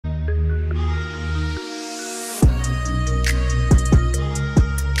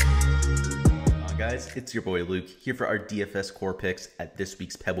guys, it's your boy Luke here for our DFS core picks at this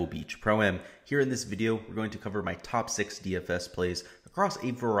week's Pebble Beach Pro-Am. Here in this video, we're going to cover my top 6 DFS plays across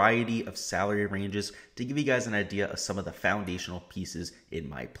a variety of salary ranges to give you guys an idea of some of the foundational pieces in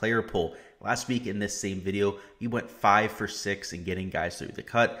my player pool. Last week in this same video, we went 5 for 6 in getting guys through the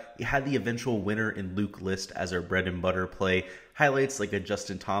cut. We had the eventual winner in Luke List as our bread and butter play. Highlights like a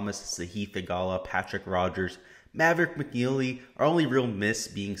Justin Thomas, Sahith Theegala, Patrick Rogers, Maverick McNeely, our only real miss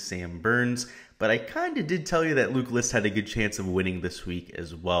being Sam Burns, but I kind of did tell you that Luke List had a good chance of winning this week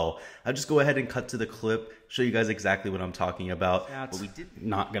as well. I'll just go ahead and cut to the clip, show you guys exactly what I'm talking about. That's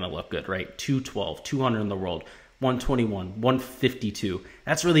not going to look good, right? 212, 200 in the world, 121, 152.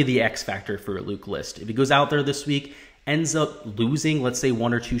 That's really the X factor for Luke List. If he goes out there this week, ends up losing, let's say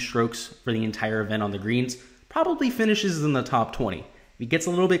 1 or 2 strokes for the entire event on the greens, probably finishes in the top 20. He gets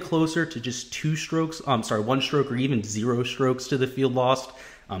a little bit closer to just 1 stroke or even 0 strokes to the field lost,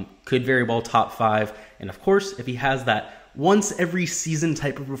 could very well top 5. And of course, if he has that once every season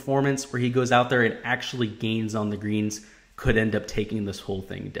type of performance where he goes out there and actually gains on the greens, could end up taking this whole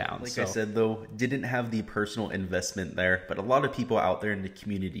thing down. Like I said though, didn't have the personal investment there, but a lot of people out there in the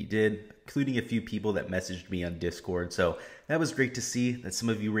community did, including a few people that messaged me on Discord. So that was great to see that some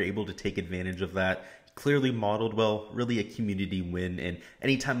of you were able to take advantage of that. Clearly modeled well, really a community win, and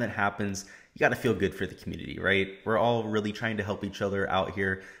anytime that happens, you got to feel good for the community, right? We're all really trying to help each other out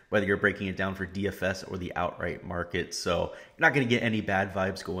here, whether you're breaking it down for DFS or the outright market, so you're not going to get any bad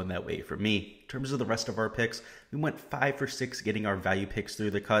vibes going that way from me. In terms of the rest of our picks, we went 5 for 6 getting our value picks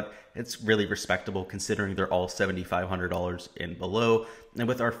through the cut. It's really respectable considering they're all $7,500 and below, and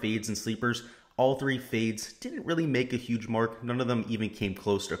with our fades and sleepers, all 3 fades didn't really make a huge mark. None of them even came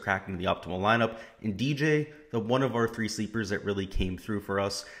close to cracking the optimal lineup. And DJ, the one of our 3 sleepers that really came through for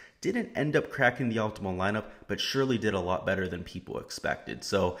us, didn't end up cracking the optimal lineup, but surely did a lot better than people expected.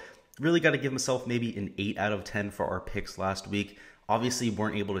 So really got to give myself maybe an 8 out of 10 for our picks last week. Obviously,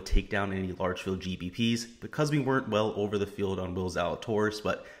 weren't able to take down any large field GPPs because we weren't well over the field on Will Zalatoris.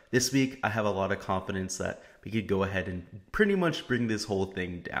 But this week, I have a lot of confidence that we could go ahead and pretty much bring this whole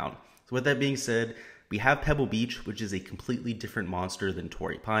thing down. So with that being said, we have Pebble Beach, which is a completely different monster than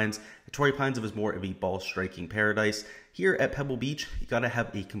Torrey Pines. Torrey Pines was more of a ball striking paradise. Here at Pebble Beach, you gotta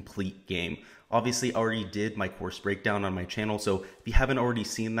have a complete game. Obviously, I already did my course breakdown on my channel, so if you haven't already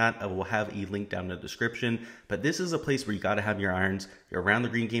seen that, I will have a link down in the description. But this is a place where you gotta have your irons. Your around the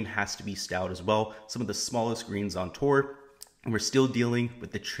green game has to be stout as well. Some of the smallest greens on tour. And we're still dealing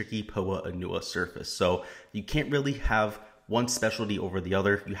with the tricky Poa Anua surface. So you can't really have one specialty over the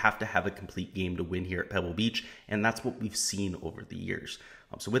other. You have to have a complete game to win here at Pebble Beach, and that's what we've seen over the years.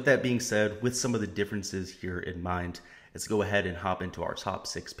 So with that being said, with some of the differences here in mind, let's go ahead and hop into our top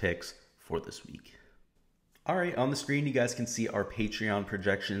 6 picks for this week. All right, on the screen, you guys can see our Patreon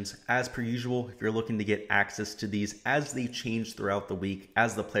projections. As per usual, if you're looking to get access to these as they change throughout the week,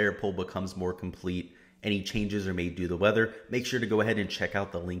 as the player pool becomes more complete, any changes are made due to the weather, make sure to go ahead and check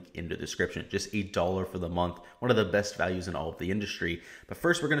out the link in the description. Just $1 for the month, one of the best values in all of the industry. But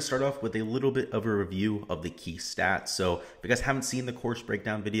first, we're going to start off with a little bit of a review of the key stats. So if you guys haven't seen the course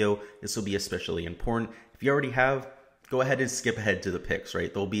breakdown video, this will be especially important. If you already have, go ahead and skip ahead to the picks,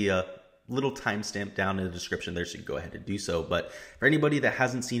 right? There'll be a little timestamp down in the description there, so you can go ahead and do so. But for anybody that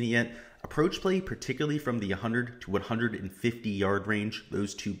hasn't seen it yet, approach play, particularly from the 100 to 150 yard range,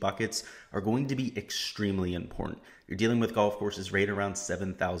 those 2 buckets are going to be extremely important. You're dealing with golf courses right around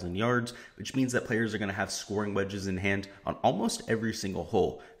 7,000 yards, which means that players are going to have scoring wedges in hand on almost every single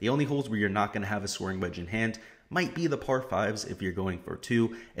hole. The only holes where you're not going to have a scoring wedge in hand might be the par 5s if you're going for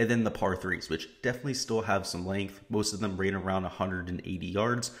 2, and then the par 3s, which definitely still have some length, most of them right around 180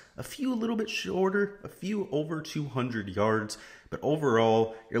 yards, a few a little bit shorter, a few over 200 yards, but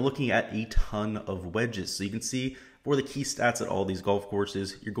overall, you're looking at a ton of wedges. So you can see for the key stats at all these golf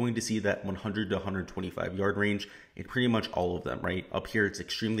courses, you're going to see that 100 to 125 yard range in pretty much all of them, right? Up here, it's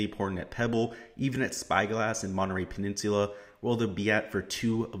extremely important at Pebble, even at Spyglass and Monterey Peninsula, where they'll be at for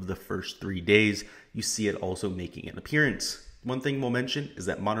 2 of the first 3 days. You see it also making an appearance. One thing we'll mention is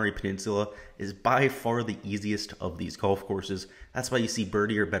that Monterey Peninsula is by far the easiest of these golf courses. That's why you see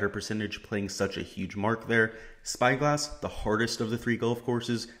birdie or better percentage playing such a huge mark there. Spyglass, the hardest of the 3 golf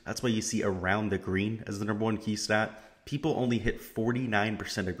courses. That's why you see around the green as the #1 key stat. People only hit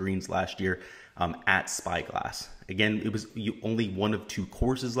 49% of greens last year at Spyglass. Again, it was only one of 2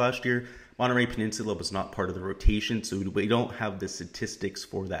 courses last year. Monterey Peninsula was not part of the rotation, so we don't have the statistics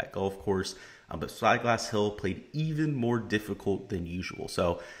for that golf course. But Spyglass Hill played even more difficult than usual.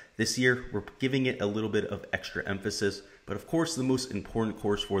 So this year, we're giving it a little bit of extra emphasis. But of course, the most important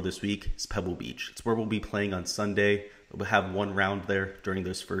course for this week is Pebble Beach. It's where we'll be playing on Sunday. We'll have one round there during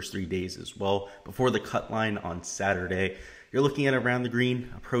those first 3 days as well, before the cut line on Saturday. You're looking at around the green,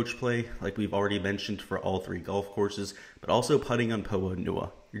 approach play, like we've already mentioned for all 3 golf courses, but also putting on POA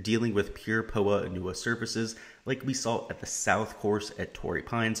Nua. You're dealing with pure POA Nua surfaces, like we saw at the South course at Torrey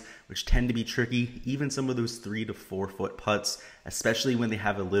Pines, which tend to be tricky. Even some of those 3 to 4 foot putts, especially when they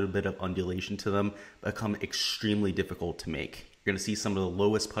have a little bit of undulation to them, become extremely difficult to make. You're going to see some of the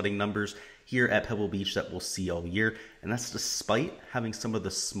lowest putting numbers here at Pebble Beach that we'll see all year, and that's despite having some of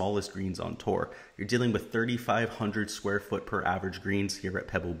the smallest greens on tour. You're dealing with 3,500 square foot per average greens here at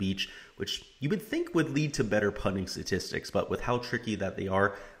Pebble Beach, which you would think would lead to better putting statistics, but with how tricky that they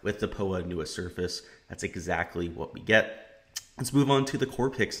are with the POA Nua surface, that's exactly what we get. Let's move on to the core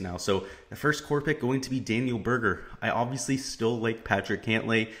picks now. So the first core pick going to be Daniel Berger. I obviously still like Patrick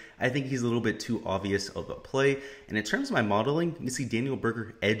Cantlay. I think he's a little bit too obvious of a play. And in terms of my modeling, you can see Daniel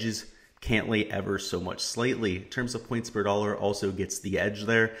Berger edges Cantlay ever so much slightly. In terms of points per dollar, also gets the edge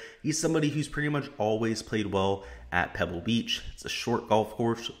there. He's somebody who's pretty much always played well at Pebble Beach. It's a short golf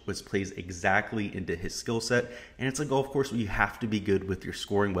course which plays exactly into his skill set, and it's a golf course where you have to be good with your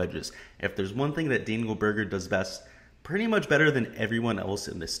scoring wedges. If there's one thing that Daniel Berger does best, pretty much better than everyone else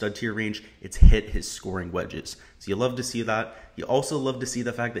in the stud tier range, it's hit his scoring wedges. So you love to see that. You also love to see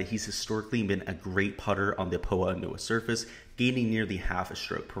the fact that he's historically been a great putter on the POA Nua surface, gaining nearly half a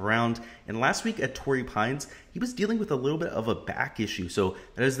stroke per round. And last week at Torrey Pines, he was dealing with a little bit of a back issue. So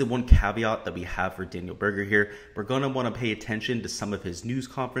that is the one caveat that we have for Daniel Berger here. We're going to want to pay attention to some of his news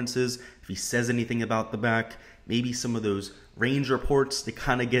conferences. If he says anything about the back, maybe some of those range reports to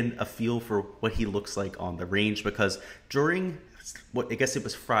kind of get a feel for what he looks like on the range, because during I guess it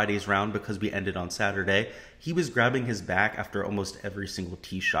was Friday's round, because we ended on Saturday, he was grabbing his back after almost every single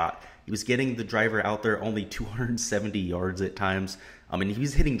tee shot. He was getting the driver out there only 270 yards at times. And he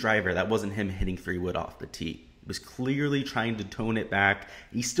was hitting driver. That wasn't him hitting 3-wood off the tee. He was clearly trying to tone it back.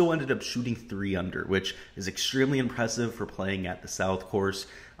 He still ended up shooting 3 under, which is extremely impressive for playing at the South course.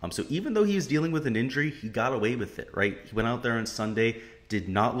 So even though he was dealing with an injury, he got away with it, right? He went out there on Sunday, did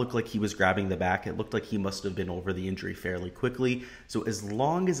not look like he was grabbing the back. It looked like he must have been over the injury fairly quickly. So as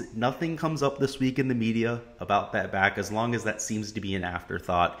long as nothing comes up this week in the media about that back, as long as that seems to be an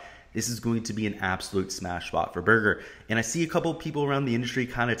afterthought, this is going to be an absolute smash spot for Berger. And I see a couple people around the industry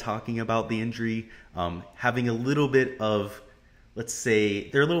kind of talking about the injury, having a little bit of, let's say,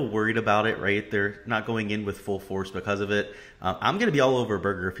 they're a little worried about it, right? They're not going in with full force because of it. I'm going to be all over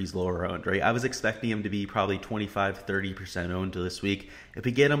Berger if he's lower owned, right? I was expecting him to be probably 25-30% owned this week. If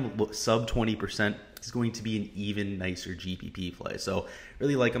we get him sub 20%, he's going to be an even nicer GPP play. So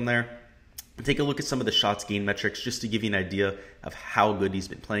really like him there. Take a look at some of the shots gained metrics just to give you an idea of how good he's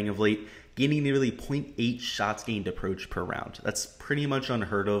been playing of late. Gaining nearly 0.8 shots gained approach per round. That's pretty much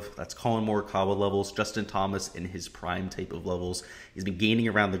unheard of. That's Colin Morikawa levels, Justin Thomas in his prime type of levels. He's been gaining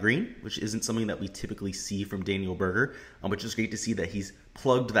around the green, which isn't something that we typically see from Daniel Berger, which is great to see that he's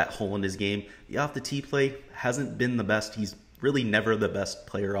plugged that hole in his game. The off the tee play hasn't been the best. He's really never the best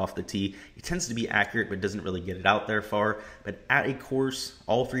player off the tee. He tends to be accurate, but doesn't really get it out there far. But at a course,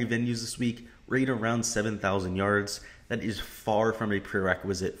 all 3 venues this week, right around 7,000 yards. That is far from a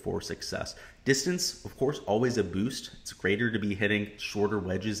prerequisite for success. Distance, of course, always a boost. It's greater to be hitting shorter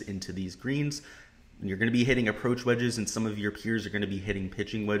wedges into these greens. When you're going to be hitting approach wedges, and some of your peers are going to be hitting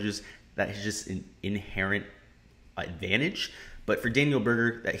pitching wedges, that is just an inherent advantage. But for Daniel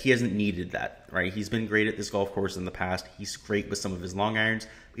Berger, that he hasn't needed that, right? He's been great at this golf course in the past. He's great with some of his long irons.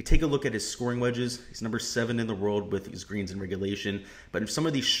 We take a look at his scoring wedges. He's number 7 in the world with his greens in regulation. But in some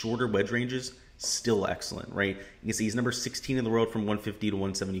of these shorter wedge ranges, still excellent, right? You can see he's number 16 in the world from 150 to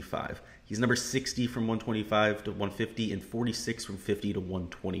 175. He's number 60 from 125 to 150 and 46 from 50 to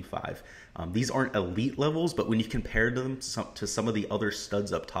 125. These aren't elite levels, but when you compare them to some of the other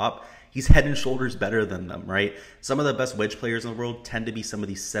studs up top, he's head and shoulders better than them, right? Some of the best wedge players in the world tend to be some of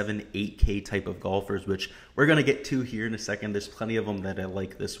these 7, 8K type of golfers, which we're going to get to here in a second. There's plenty of them that I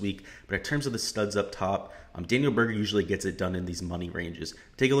like this week. But in terms of the studs up top, Daniel Berger usually gets it done in these money ranges.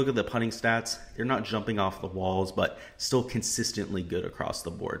 Take a look at the putting stats. They're not jumping off the walls, but still consistently good across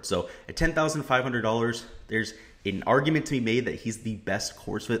the board. So at $10,500, there's an argument to be made that he's the best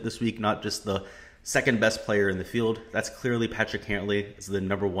course fit this week, not just the second best player in the field. That's clearly Patrick Cantlay is the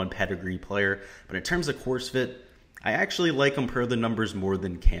number 1 pedigree player. But in terms of course fit, I actually like him per the numbers more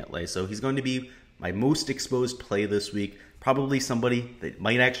than Cantlay. So he's going to be my most exposed play this week. Probably somebody that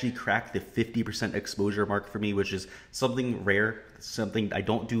might actually crack the 50% exposure mark for me, which is something rare, something I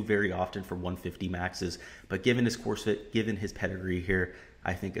don't do very often for 150 maxes. But given his course fit, given his pedigree here,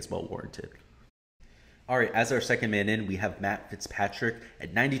 I think it's well warranted. All right, as our second man in, we have Matt Fitzpatrick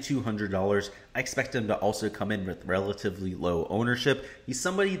at $9,200. I expect him to also come in with relatively low ownership. He's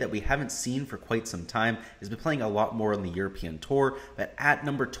somebody that we haven't seen for quite some time. He's been playing a lot more on the European Tour, but at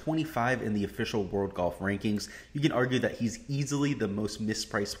number 25 in the official World Golf Rankings, you can argue that he's easily the most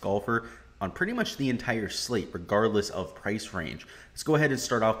mispriced golfer on pretty much the entire slate, regardless of price range. Let's go ahead and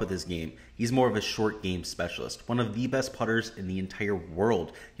start off with his game. He's more of a short game specialist, one of the best putters in the entire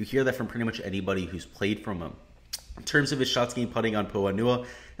world. You hear that from pretty much anybody who's played from him. In terms of his shots gained putting on Poa Nua,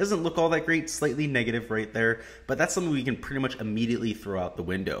 doesn't look all that great, slightly negative right there, but that's something we can pretty much immediately throw out the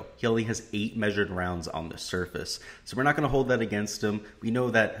window. He only has 8 measured rounds on the surface, so we're not going to hold that against him. We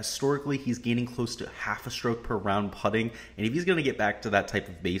know that historically he's gaining close to half a stroke per round putting, and if he's going to get back to that type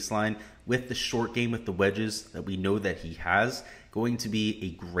of baseline with the short game with the wedges that we know that he has, going to be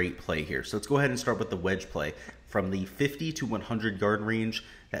a great play here. So let's go ahead and start with the wedge play. From the 50 to 100 yard range,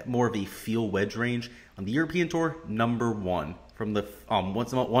 that more of a feel wedge range. On the European Tour, number 1. From the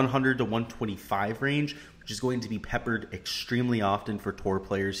 100 to 125 range, which is going to be peppered extremely often for tour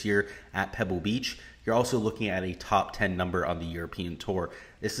players here at Pebble Beach. You're also looking at a top 10 number on the European Tour.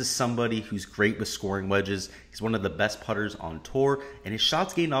 This is somebody who's great with scoring wedges. He's one of the best putters on tour, and his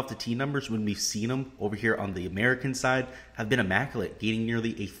shots gained off the tee numbers when we've seen him over here on the American side have been immaculate, gaining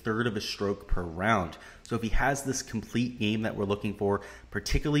nearly a third of a stroke per round. So if he has this complete game that we're looking for,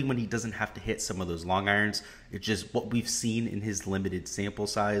 particularly when he doesn't have to hit some of those long irons, it's just what we've seen in his limited sample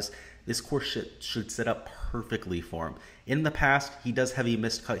size, this course should set up perfectly for him. In the past, he does have a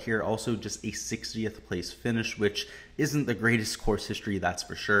missed cut here, also just a 60th place finish, which isn't the greatest course history, that's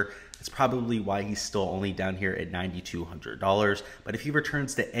for sure. That's probably why he's still only down here at $9,200. But if he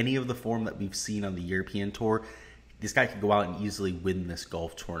returns to any of the form that we've seen on the European Tour, this guy could go out and easily win this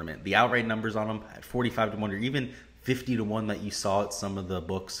golf tournament. The outright numbers on him at 45 to 1 or even 50 to 1 that you saw at some of the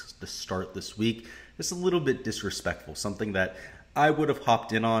books to start this week, just a little bit disrespectful, something that I would have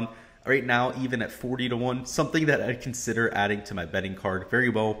hopped in on. Right now, even at 40 to 1, something that I'd consider adding to my betting card very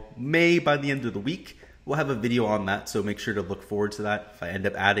well. May by the end of the week. We'll have a video on that, so make sure to look forward to that. If I end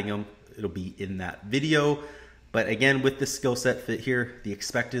up adding them, it'll be in that video. But again, with the skill set fit here, the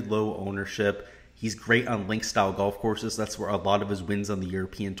expected low ownership, he's great on link-style golf courses. That's where a lot of his wins on the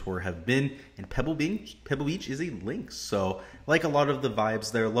European Tour have been. And Pebble Beach is a link. So like a lot of the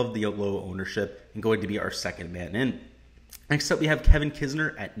vibes there, love the low ownership, and going to be our second man in. Next up, we have Kevin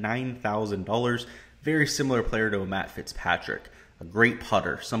Kisner at $9,000. Very similar player to Matt Fitzpatrick. A great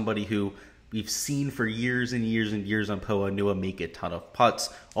putter, somebody who we've seen for years and years and years on Poa Nua make a ton of putts.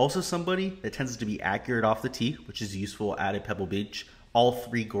 Also somebody that tends to be accurate off the tee, which is useful at Pebble Beach. All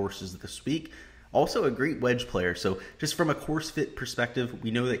 3 courses this week. Also a great wedge player. So just from a course fit perspective,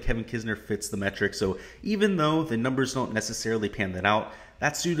 we know that Kevin Kisner fits the metric. So even though the numbers don't necessarily pan that out,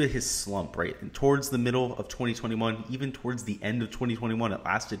 that's due to his slump, right? And towards the middle of 2021, even towards the end of 2021, it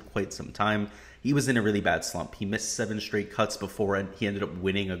lasted quite some time. He was in a really bad slump. He missed 7 straight cuts before he ended up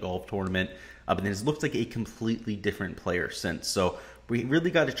winning a golf tournament. But then has looked like a completely different player since. So we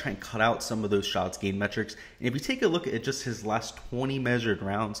really got to try and cut out some of those shots gained metrics. And if you take a look at just his last 20 measured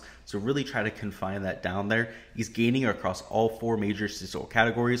rounds, so really try to confine that down there, he's gaining across all 4 major statistical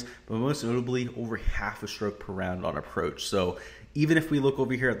categories, but most notably over half a stroke per round on approach. So even if we look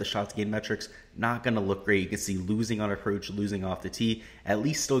over here at the shots gained metrics, not going to look great. You can see losing on approach, losing off the tee, at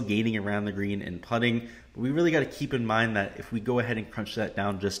least still gaining around the green and putting. But we really got to keep in mind that if we go ahead and crunch that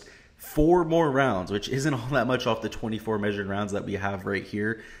down just 4 more rounds, which isn't all that much off the 24 measured rounds that we have right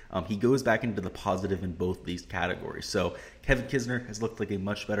here, he goes back into the positive in both these categories. So Kevin Kisner has looked like a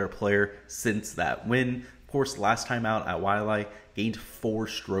much better player since that win. Of course, last time out at Wailea, gained 4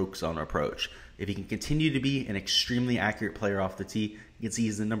 strokes on approach. If he can continue to be an extremely accurate player off the tee, you can see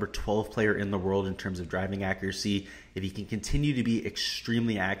he's the number 12 player in the world in terms of driving accuracy. If he can continue to be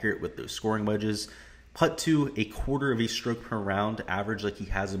extremely accurate with those scoring wedges, putt to a quarter of a stroke per round average like he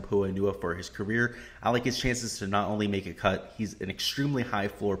has in Poa Nua for his career, I like his chances to not only make a cut, he's an extremely high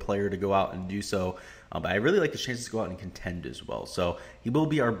floor player to go out and do so, but I really like his chances to go out and contend as well. So he will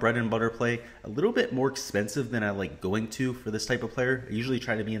be our bread and butter play. A little bit more expensive than I like going to for this type of player. I usually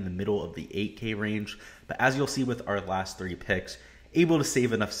try to be in the middle of the 8K range, but as you'll see with our last 3 picks, able to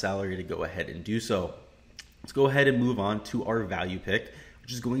save enough salary to go ahead and do so. Let's go ahead and move on to our value pick,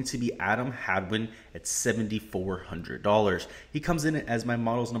 which is going to be Adam Hadwin at $7,400. He comes in as my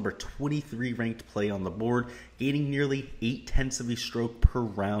model's number 23 ranked play on the board. gaining nearly 0.8 of a stroke per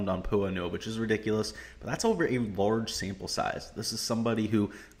round on POA Noah, which is ridiculous, but that's over a large sample size. This is somebody who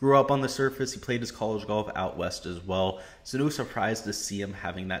grew up on the surface. He played his college golf out west as well, so no surprise to see him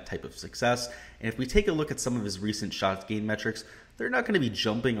having that type of success. And if we take a look at some of his recent shots gain metrics, they're not going to be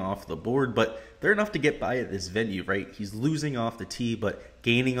jumping off the board, but they're enough to get by at this venue, right? He's losing off the tee, but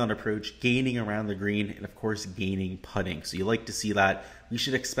gaining on approach, gaining around the green, and of course, gaining putting. So you like to see that. We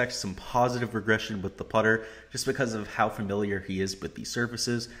should expect some positive regression with the putter just because of how familiar he is with these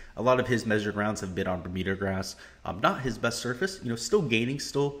surfaces. A lot of his measured rounds have been on Bermuda grass. Not his best surface, still gaining,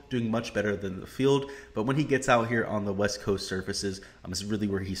 still doing much better than the field. But when he gets out here on the West Coast surfaces, it's really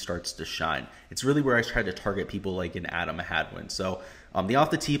where he starts to shine. It's really where I try to target people like an Adam Hadwin. So the off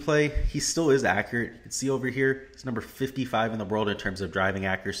the tee play, he still is accurate. You can see over here, he's number 55 in the world in terms of driving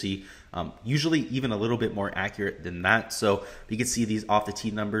accuracy. Usually even a little bit more accurate than that. So you can see these off the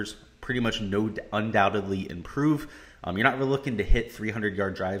tee numbers pretty much undoubtedly improve. You're not really looking to hit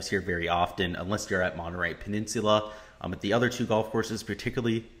 300-yard drives here very often unless you're at Monterey Peninsula. At the other two golf courses,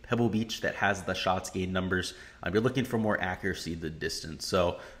 particularly Pebble Beach that has the shots gained numbers, you're looking for more accuracy to the distance.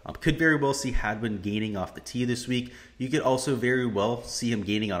 So could very well see Hadwin gaining off the tee this week. You could also very well see him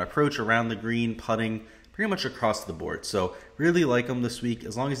gaining on approach, around the green, putting, pretty much across the board. So really like him this week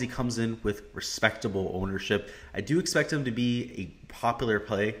as long as he comes in with respectable ownership. I do expect him to be a popular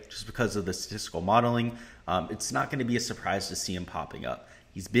play just because of the statistical modeling. It's not going to be a surprise to see him popping up.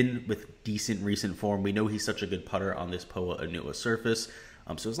 He's been with decent recent form. We know he's such a good putter on this POA Noah surface.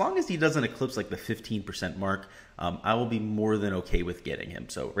 So as long as he doesn't eclipse like the 15% mark, I will be more than okay with getting him.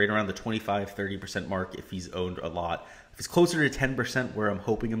 So right around the 25-30% mark if he's owned a lot. If he's closer to 10% where I'm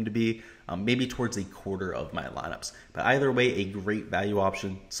hoping him to be, maybe towards a quarter of my lineups. But either way, a great value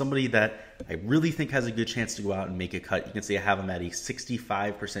option. Somebody that I really think has a good chance to go out and make a cut. You can see I have him at a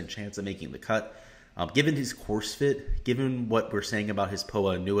 65% chance of making the cut. Given his course fit, given what we're saying about his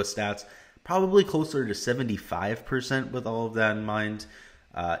POA Noah stats, probably closer to 75% with all of that in mind,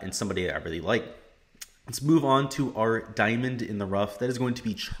 and somebody that I really like. Let's move on to our diamond in the rough. That is going to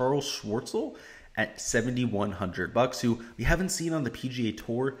be Charles Schwartzel at $7,100, who we haven't seen on the PGA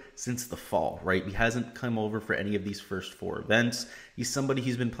Tour since the fall, right? He hasn't come over for any of these first four events. He's somebody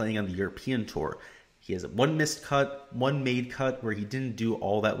who's been playing on the European Tour. He has one missed cut, one made cut where he didn't do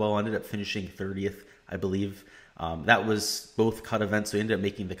all that well, ended up finishing 30th, I believe. That was both cut events, so he ended up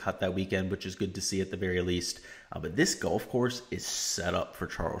making the cut that weekend, which is good to see at the very least. But this golf course is set up for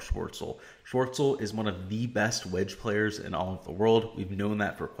Charles Schwartzel. Schwartzel is one of the best wedge players in all of the world. We've known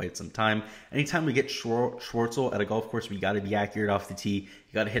that for quite some time. Anytime we get Schwartzel at a golf course, we got to be accurate off the tee.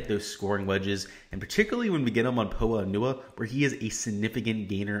 You got to hit those scoring wedges, and particularly when we get him on POA Noah, where he is a significant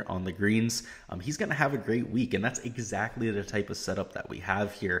gainer on the greens, he's going to have a great week, and that's exactly the type of setup that we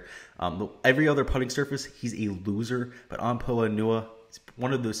have here. Every other putting surface, he's a loser, but on POA Noah, he's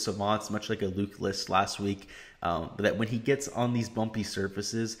one of those savants, much like a Luke List last week, but that when he gets on these bumpy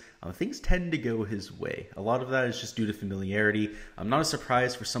surfaces, things tend to go his way. A lot of that is just due to familiarity. Not a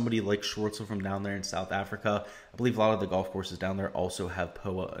surprise for somebody like Schwartzel from down there in South Africa. I believe a lot of the golf courses down there also have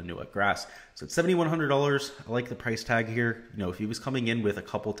POA Noah grass. So at $7,100, I like the price tag here. If he was coming in with a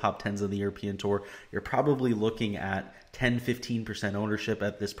couple top 10s on the European Tour, you're probably looking at 10-15% ownership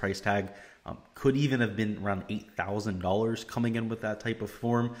at this price tag. Could even have been around $8,000 coming in with that type of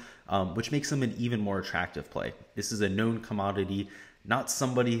form, which makes him an even more attractive play. This is a known commodity, not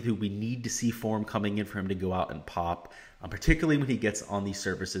somebody who we need to see form coming in for him to go out and pop, particularly when he gets on these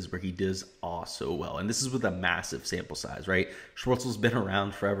surfaces where he does so well. And this is with a massive sample size, right? Schwartzel's been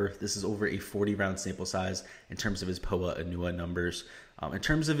around forever. This is over a 40-round sample size in terms of his POA Noah numbers. In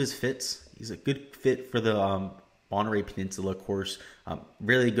terms of his fits, he's a good fit for the Monterey Peninsula course,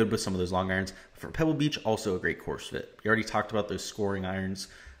 really good with some of those long irons. For Pebble Beach, also a great course fit. We already talked about those scoring irons.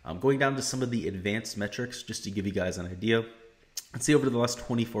 Going down to some of the advanced metrics, just to give you guys an idea. Let's see over the last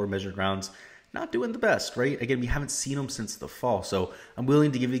 24 measured rounds, not doing the best, right? Again, we haven't seen them since the fall, so I'm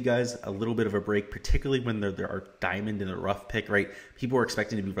willing to give you guys a little bit of a break, particularly when there are diamond in the rough pick, right? People are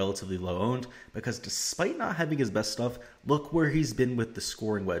expecting to be relatively low owned because despite not having his best stuff, look where he's been with the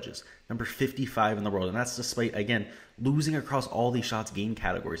scoring wedges. Number 55 in the world, and that's despite, again, losing across all these shots gained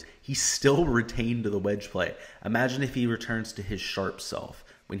categories. He still retained the wedge play. Imagine if he returns to his sharp self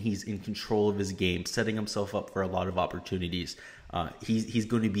when he's in control of his game, setting himself up for a lot of opportunities. He's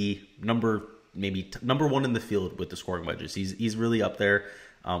going to be number one in the field with the scoring wedges. He's really up there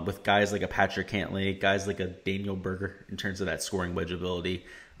with guys like a Patrick Cantlay, guys like a Daniel Berger in terms of that scoring wedge ability.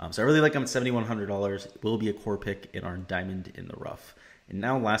 So I really like him at $7,100. It will be a core pick in our diamond in the rough. And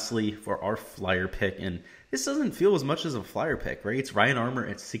now lastly, for our flyer pick, and this doesn't feel as much as a flyer pick, right? It's Ryan Armour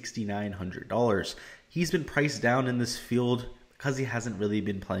at $6,900. he's been priced down in this field because he hasn't really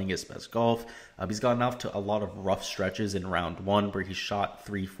been playing his best golf. He's gotten off to a lot of rough stretches in round 1 where he shot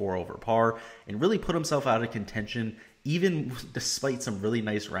 3-4 over par and really put himself out of contention, even despite some really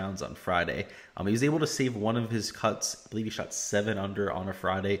nice rounds on Friday. He was able to save one of his cuts. I believe he shot 7 under on a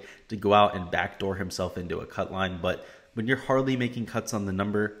Friday to go out and backdoor himself into a cut line. But when you're hardly making cuts on the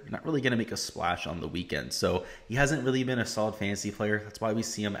number, you're not really going to make a splash on the weekend. So he hasn't really been a solid fantasy player. That's why we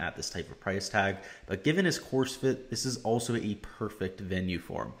see him at this type of price tag. But given his course fit, this is also a perfect venue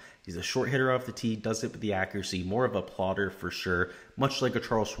for him. He's a short hitter off the tee, does it with the accuracy, more of a plotter for sure, much like a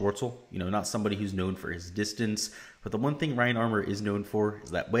Charles Schwartzel, not somebody who's known for his distance. But the one thing Ryan Armour is known for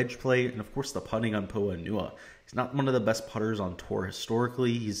is that wedge play and, of course, the putting on Poa Nua. He's not one of the best putters on tour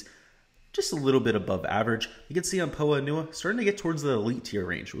historically. He's just a little bit above average. You can see on Poa Nua starting to get towards the elite tier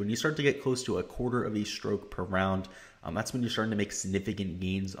range. When you start to get close to a quarter of a stroke per round, that's when you're starting to make significant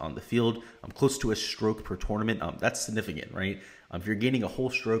gains on the field. Close to a stroke per tournament, that's significant, right? If you're gaining a whole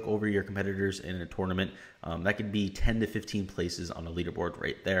stroke over your competitors in a tournament, that could be 10 to 15 places on a leaderboard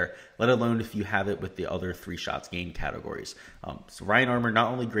right there, let alone if you have it with the other 3 shots gained categories. So Ryan Armour,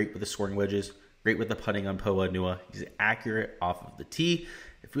 not only great with the scoring wedges, great with the putting on Poa Nua, he's accurate off of the tee.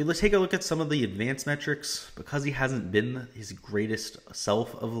 If we take a look at some of the advanced metrics, because he hasn't been his greatest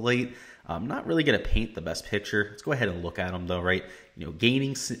self of late, I'm not really going to paint the best picture. Let's go ahead and look at him though, right?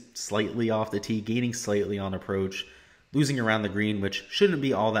 Gaining slightly off the tee, gaining slightly on approach, losing around the green, which shouldn't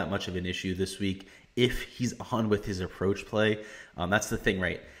be all that much of an issue this week if he's on with his approach play. That's the thing,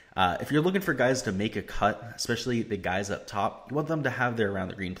 right? If you're looking for guys to make a cut, especially the guys up top, you want them to have their around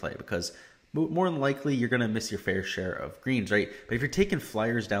the green play because more than likely you're going to miss your fair share of greens, right? But if you're taking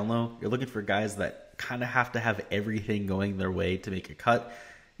flyers down low, you're looking for guys that kind of have to have everything going their way to make a cut.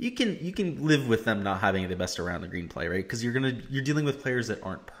 You can live with them not having the best around the green play, right? Because you're dealing with players that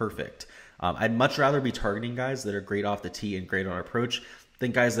aren't perfect. I'd much rather be targeting guys that are great off the tee and great on approach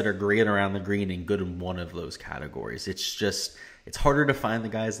than guys that are great around the green and good in one of those categories. It's harder to find the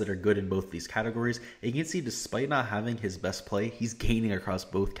guys that are good in both these categories. And you can see despite not having his best play, he's gaining across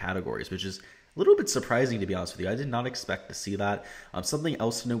both categories, which is a little bit surprising, to be honest with you. I did not expect to see that. Something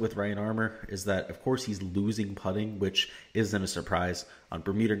else to note with Ryan Armour is that, of course, he's losing putting, which isn't a surprise. On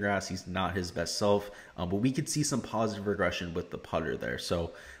Bermuda grass, he's not his best self, but we could see some positive regression with the putter there.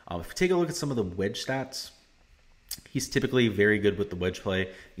 So if we take a look at some of the wedge stats, he's typically very good with the wedge play.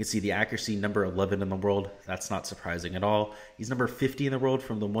 You can see the accuracy, number 11 in the world. That's not surprising at all. He's number 50 in the world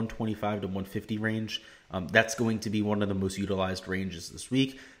from the 125 to 150 range. That's going to be one of the most utilized ranges this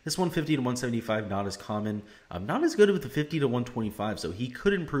week. This 150 to 175, not as common. Not as good with the 50 to 125, so he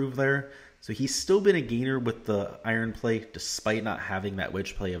could improve there. So he's still been a gainer with the iron play, despite not having that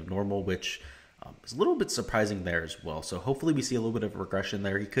wedge play of normal, which is a little bit surprising there as well. So hopefully we see a little bit of regression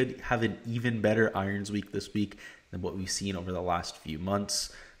there. He could have an even better irons week this week than what we've seen over the last few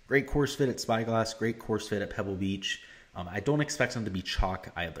months. Great course fit at Spyglass, great course fit at Pebble Beach. I don't expect him to be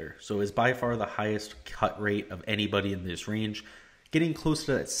chalk either. So is by far the highest cut rate of anybody in this range. Getting close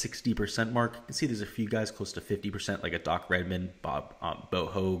to that 60% mark. You can see there's a few guys close to 50%, like a Doc Redman, Bo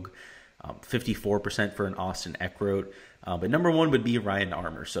Hogue, 54% for an Austin Eckroat. But number 1 would be Ryan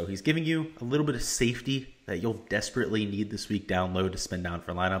Armour. So he's giving you a little bit of safety that you'll desperately need this week down low to spend down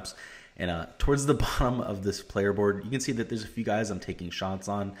for lineups. And towards the bottom of this player board, you can see that there's a few guys I'm taking shots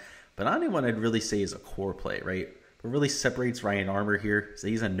on, but not anyone I'd really say is a core play, right? What really separates Ryan Armour here is that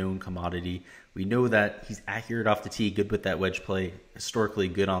he's a known commodity. We know that he's accurate off the tee, good with that wedge play, historically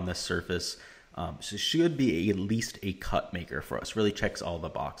good on this surface. So should be at least a cut maker for us. Really checks all the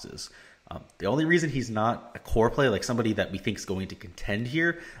boxes. The only reason he's not a core play, like somebody that we think is going to contend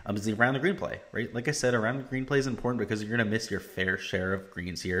here, is the around the green play, right? Like I said, around the green play is important because you're going to miss your fair share of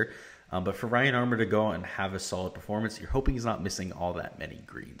greens here. But for Ryan Armour to go and have a solid performance, you're hoping he's not missing all that many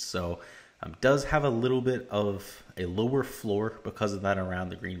greens. So does have a little bit of a lower floor because of that around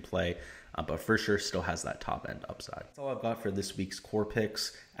the green play, but for sure still has that top end upside. That's all I've got for this week's core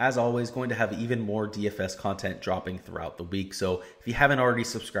picks. As always, going to have even more DFS content dropping throughout the week. So if you haven't already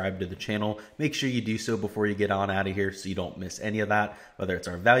subscribed to the channel, make sure you do so before you get on out of here so you don't miss any of that, whether it's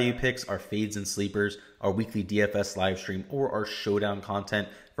our value picks, our fades and sleepers, our weekly DFS live stream, or our showdown content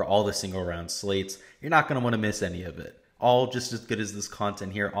for all the single round slates. You're not going to want to miss any of it. All just as good as this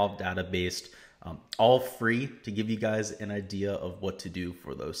content here, all data-based, all free to give you guys an idea of what to do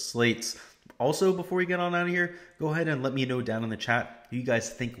for those slates. Also, before we get on out of here, go ahead and let me know down in the chat who you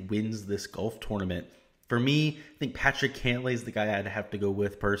guys think wins this golf tournament. For me, I think Patrick Cantlay is the guy I'd have to go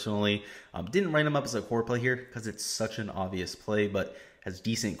with personally. Didn't write him up as a core play here because it's such an obvious play, but has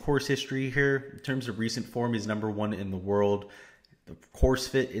decent course history here. In terms of recent form, he's number 1 in the world. The course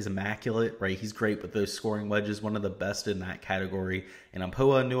fit is immaculate, right? He's great with those scoring wedges, one of the best in that category. And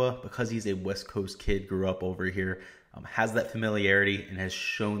Ampoa Anua, because he's a West Coast kid, grew up over here, has that familiarity and has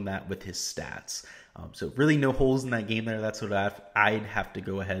shown that with his stats. So really no holes in that game there. That's what I'd have to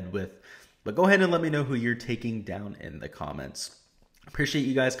go ahead with. But go ahead and let me know who you're taking down in the comments. Appreciate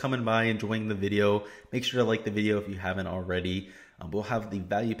you guys coming by, enjoying the video. Make sure to like the video if you haven't already. We'll have the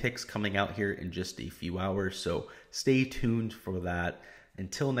value picks coming out here in just a few hours, so stay tuned for that.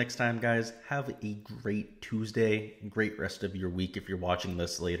 Until next time, guys, have a great Tuesday, great rest of your week if you're watching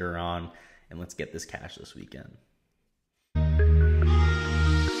this later on, and let's get this cash this weekend.